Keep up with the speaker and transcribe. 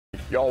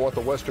Y'all want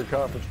the Western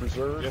Conference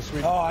reserve? Yes,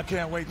 we do. Oh, I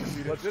can't wait to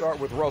see this. Let's start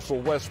with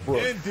Russell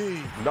Westbrook.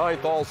 Indeed.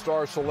 9th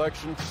All-Star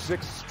selection,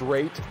 6th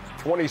straight.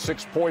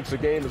 26 points a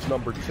game is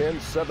number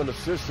 10. 7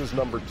 assists is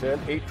number 10.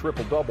 8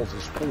 triple-doubles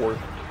is 4th.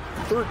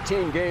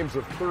 13 games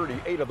of 30,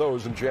 8 of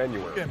those in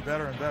January. Getting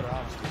better and better,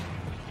 honestly,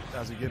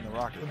 as he getting the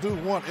rocket. The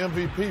dude won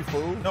MVP,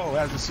 fool. No,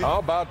 as the season. How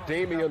about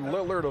Damian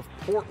Lillard of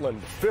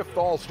Portland? 5th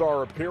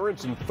All-Star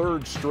appearance and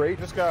 3rd straight.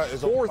 This guy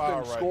is on 4th fire in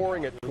right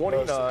scoring now. at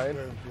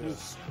 29.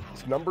 Yes.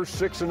 Number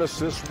 6 in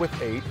assists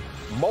with 8.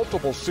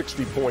 Multiple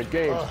 60-point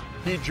games.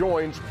 He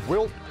joins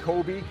Wilt,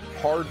 Kobe,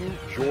 Harden,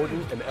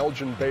 Jordan, and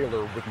Elgin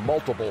Baylor with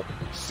multiple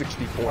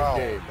 60-point Wow,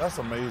 games. that's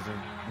amazing.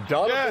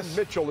 Donovan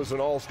Mitchell is an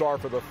all-star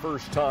for the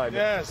first time.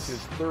 Yes. His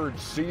 3rd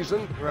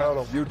season.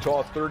 Right.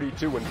 Utah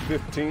 32 and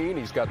 15.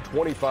 He's got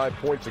 25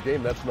 points a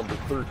game. That's number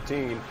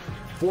 13.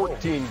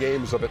 14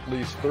 games of at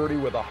least 30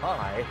 with a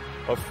high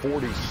of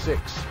 46.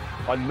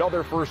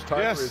 Another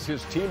first-timer is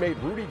his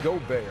teammate Rudy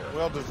Gobert.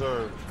 Well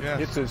deserved.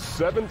 Yes. It's his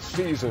 7th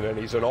season, and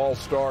he's an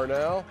all-star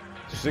now.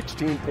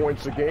 16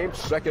 points a game,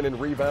 2nd in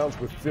rebounds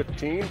with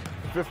 15,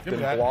 5th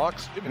in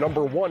blocks,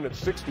 number 1 at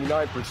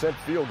 69%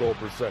 field goal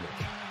percentage.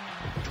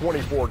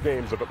 24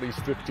 games of at least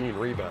 15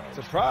 rebounds.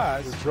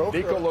 Surprise.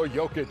 Nikola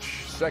Jokic,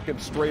 2nd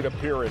straight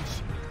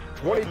appearance.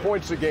 20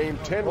 points a game,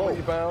 10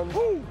 rebounds,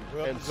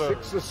 and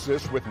 6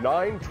 assists with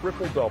 9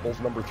 triple-doubles,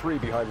 number 3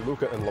 behind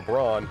Luka and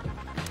LeBron.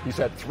 He's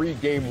had 3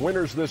 game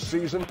winners this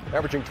season,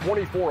 averaging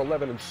 24,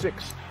 11, and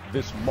 6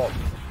 this month.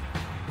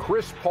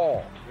 Chris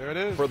Paul, there it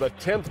is. For the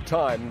 10th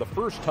time, the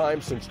first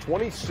time since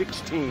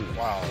 2016.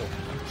 Wow.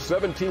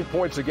 17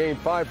 points a game,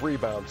 5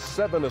 rebounds,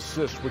 7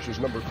 assists, which is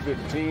number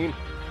 15.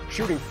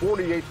 Shooting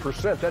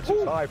 48%. That's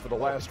his high for the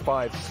last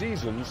 5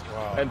 seasons,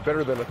 and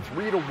better than a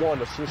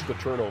 3-to-1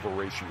 assist-to-turnover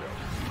ratio.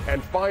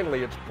 And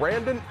finally, it's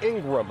Brandon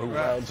Ingram who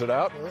rounds it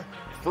out.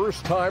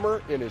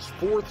 First-timer in his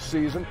 4th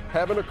season,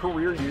 having a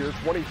career year,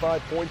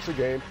 25 points a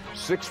game,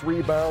 6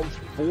 rebounds,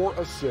 4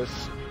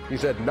 assists.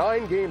 He's had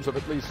 9 games of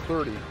at least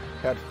 30,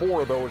 had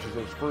 4 of those in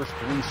his first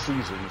 3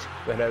 seasons,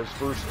 then had his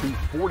first 2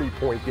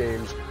 40-point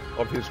games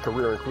of his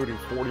career, including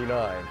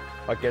 49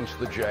 against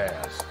the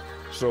Jazz.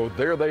 So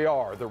there they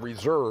are, the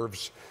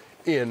reserves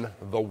in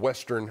the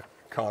Western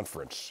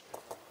Conference.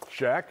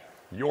 Shaq,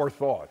 your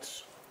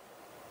thoughts?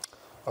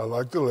 I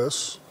like the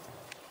list.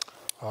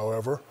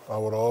 However, I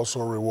would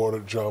also reward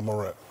it Ja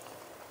Morant.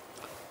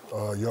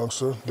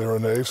 Youngster, they're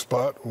in the 8th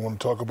spot. We want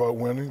to talk about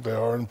winning. They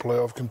are in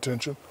playoff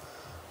contention.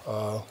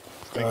 Guy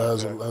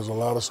has a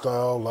lot of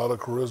style, a lot of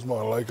charisma.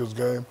 I like his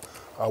game.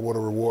 I would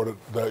have rewarded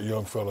that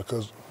young fella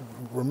because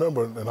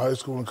remember, in high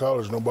school and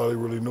college, nobody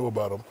really knew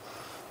about him.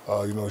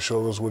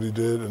 Showed us what he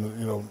did in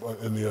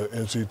the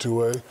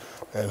NC2A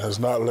and has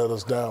not let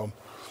us down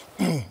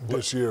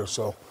this year.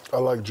 So I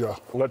like Ja.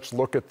 Let's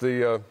look at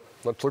the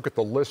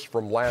list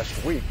from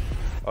last week.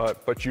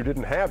 But you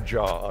didn't have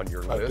Ja on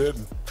your list. I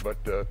didn't.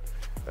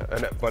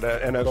 But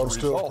as a result,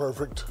 still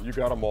perfect. You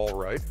got them all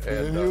right.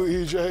 And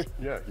you, EJ?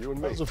 Yeah, you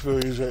and me. How's it feel,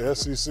 EJ?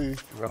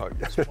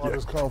 SEC.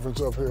 Smartest conference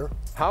up here.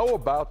 How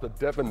about the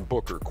Devin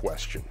Booker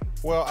question?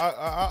 Well,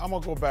 I'm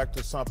going to go back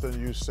to something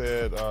you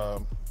said.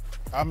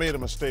 I made a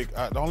mistake.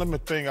 The only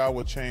thing I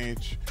would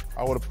change,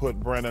 I would have put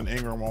Brandon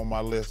Ingram on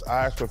my list.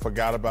 I actually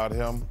forgot about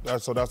him,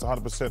 so that's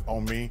 100%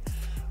 on me.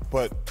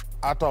 But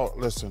I thought,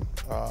 listen,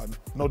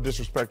 no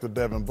disrespect to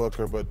Devin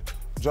Booker, but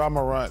Ja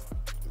Morant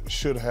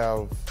should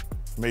have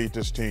made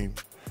this team.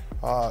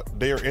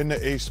 They are in the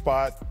 8th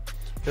spot.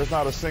 There's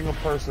not a single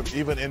person,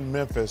 even in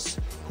Memphis,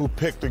 who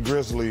picked the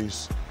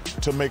Grizzlies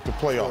to make the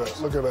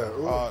playoffs. Look at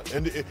that.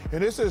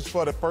 And this is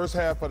for the first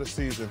half of the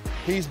season.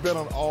 He's been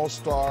an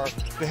all-star.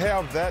 To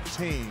have that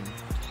team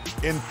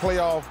in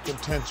playoff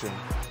contention,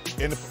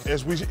 and if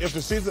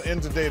the season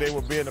ends today, they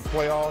would be in the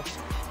playoffs.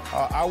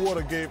 I would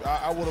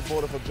have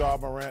voted for Ja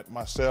Morant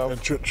myself.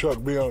 And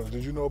Chuck, be honest,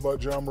 did you know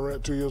about Ja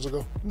Morant 2 years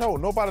ago? No,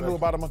 nobody knew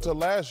about him until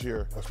last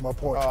year. That's my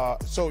point.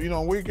 So,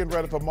 when we're getting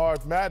ready for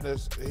March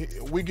Madness,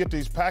 we get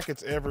these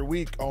packets every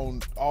week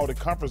on all the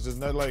conferences,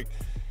 and they're like,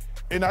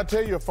 and I'll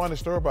tell you a funny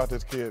story about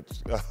this kid.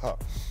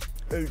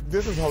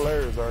 This is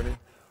hilarious, Ernie.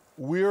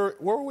 Where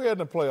were we at in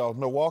the playoffs?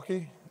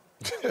 Milwaukee?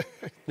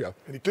 Yeah.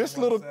 This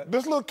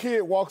little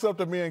kid walks up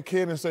to me and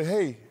Ken and say,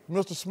 "Hey,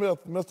 Mr. Smith,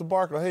 Mr.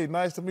 Barkley, hey,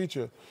 nice to meet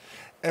you."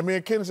 And me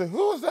and Ken said,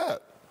 "Who is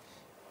that?"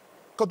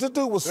 Because this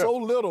dude was so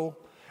little,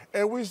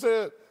 and we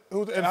said,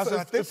 and I said,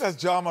 I think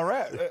that's Ja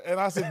Morant. And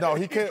I said, no,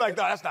 he can't. He's like,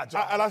 no, that's not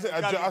Ja. And I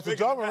said,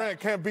 Ja Morant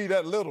can't be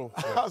that little.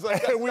 I was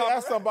like, and we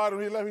asked somebody,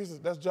 and he left. He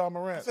said, that's Ja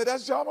Morant. I said,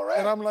 that's Ja Morant.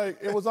 And I'm like,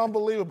 it was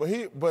unbelievable.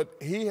 But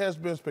he has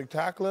been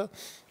spectacular.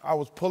 I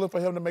was pulling for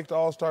him to make the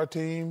All-Star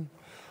team.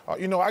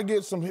 I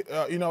get some,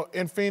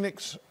 in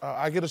Phoenix,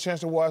 I get a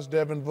chance to watch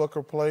Devin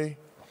Booker play.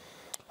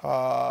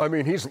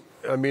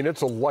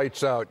 It's a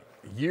lights-out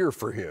year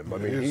for him.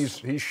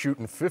 He's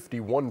shooting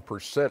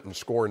 51% and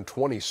scoring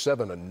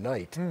 27 a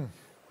night.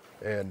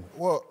 and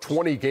Well,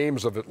 20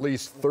 games of at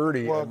least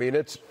 30. Well, I mean,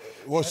 it's.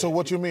 Well, so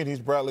what you mean? He's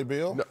Bradley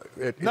Beal?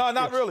 No,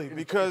 not really,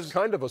 because it's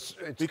kind of a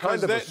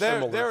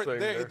similar thing.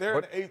 They're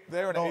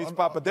in the 8th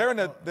spot, but they're in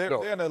the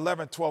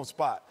 11th, 12th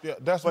spot. Yeah,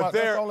 that's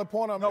the only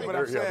point I'm making. But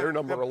I'm saying, they're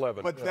number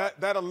 11. But that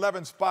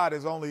 11th spot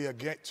is only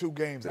 2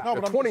 games out. No,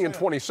 but 20 and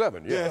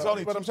 27. Yeah, it's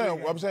only. But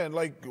I'm saying,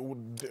 like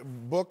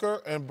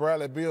Booker and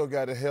Bradley Beal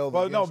got it held.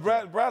 Well, no,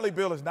 Bradley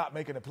Beal is not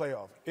making the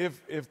playoff.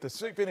 If the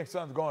Phoenix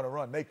Suns go on a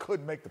run, they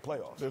couldn't make the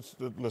playoffs.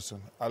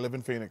 Listen, I live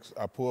in Phoenix.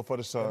 I pull for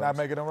the Suns. They're not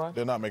making a run?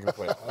 They're not making the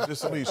playoffs.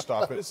 Please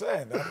stop it. I'm just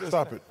saying.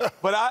 Stop it.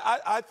 But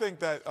I think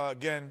that,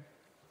 again,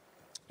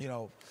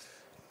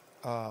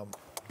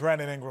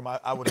 Brandon Ingram,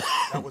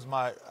 that was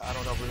my, I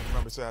don't know if you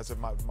remember saying, I said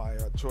my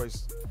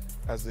choice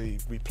as the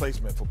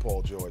replacement for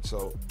Paul George.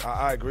 So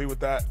I agree with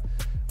that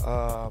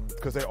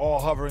because they're all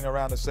hovering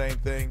around the same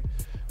thing.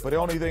 But the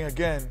only thing,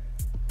 again,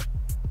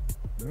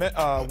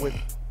 with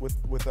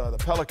the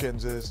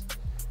Pelicans is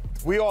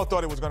we all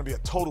thought it was going to be a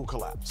total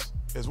collapse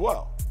as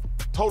well.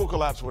 Total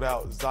collapse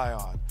without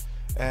Zion.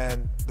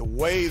 And the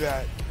way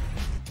that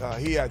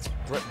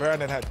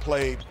Brandon had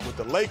played with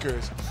the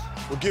Lakers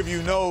would give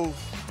you no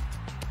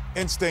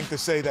instinct to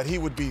say that he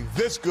would be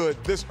this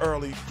good this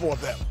early for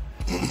them.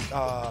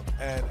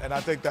 And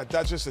I think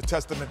that's just a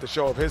testament to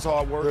show of his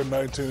hard work. They're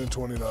 19 and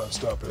 29.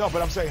 Stop it. No,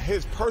 but I'm saying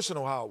his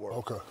personal hard work.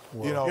 Okay.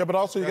 Well, yeah, but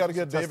also you got to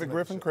give David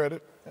Griffin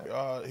credit.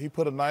 He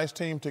put a nice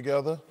team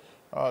together.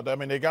 I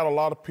mean, they got a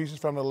lot of pieces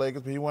from the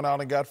Lakers, but he went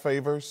out and got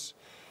favors.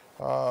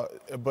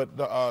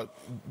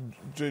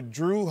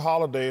 Drew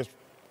Holiday, is,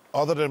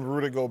 other than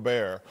Rudy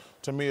Gobert,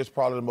 to me is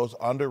probably the most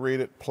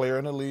underrated player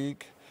in the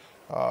league.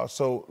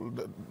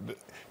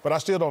 But I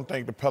still don't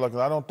think the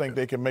Pelicans, I don't think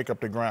they can make up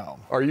the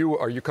ground. Are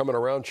you coming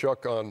around,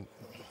 Chuck, on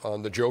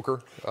the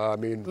Joker? I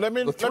mean,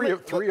 three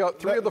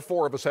of the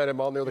 4 of us had him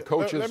on there. The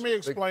coaches. Let me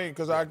explain,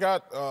 because I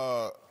got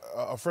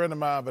a friend of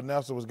mine,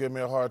 Vanessa, was giving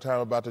me a hard time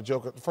about the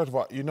Joker. First of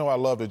all, I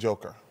love the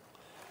Joker.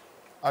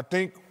 I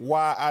think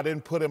why I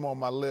didn't put him on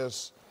my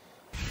list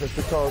is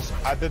because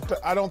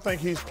I don't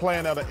think he's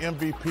playing at an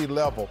MVP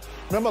level.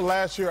 Remember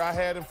last year I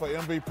had him for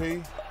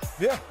MVP?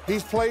 Yeah.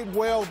 He's played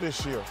well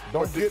this year.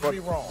 Don't get me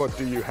wrong. But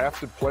do you have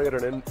to play at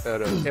an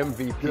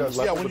MVP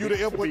level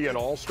to be an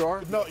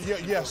All-Star? No,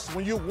 yes.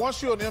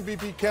 Once you're an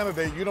MVP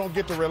candidate, you don't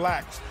get to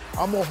relax.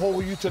 I'm going to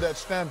hold you to that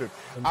standard.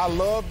 I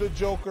love the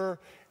Joker.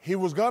 He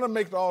was going to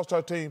make the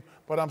All-Star team,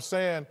 but I'm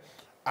saying,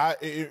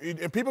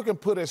 if people can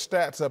put his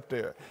stats up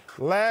there.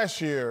 Last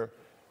year,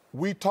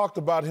 we talked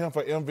about him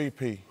for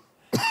MVP.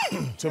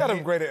 He had a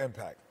greater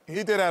impact.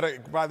 He did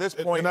by this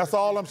point. And that's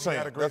all I'm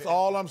saying. That's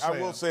all I'm saying.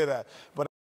 I will say that. But